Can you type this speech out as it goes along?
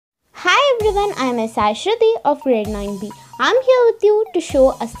everyone, I am SI Shruti of grade 9B. I am here with you to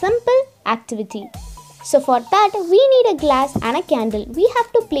show a simple activity. So for that we need a glass and a candle. We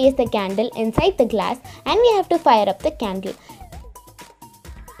have to place the candle inside the glass and we have to fire up the candle.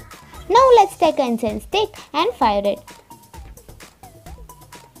 Now let's take an incense stick and fire it.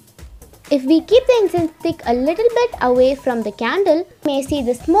 If we keep the incense stick a little bit away from the candle, you may see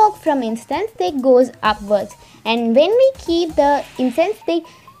the smoke from incense stick goes upwards. And when we keep the incense stick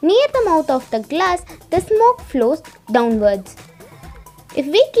near the mouth of the glass, the smoke flows downwards. If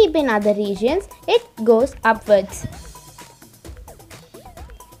we keep in other regions, it goes upwards.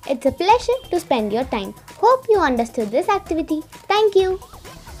 It's a pleasure to spend your time. Hope you understood this activity. Thank you.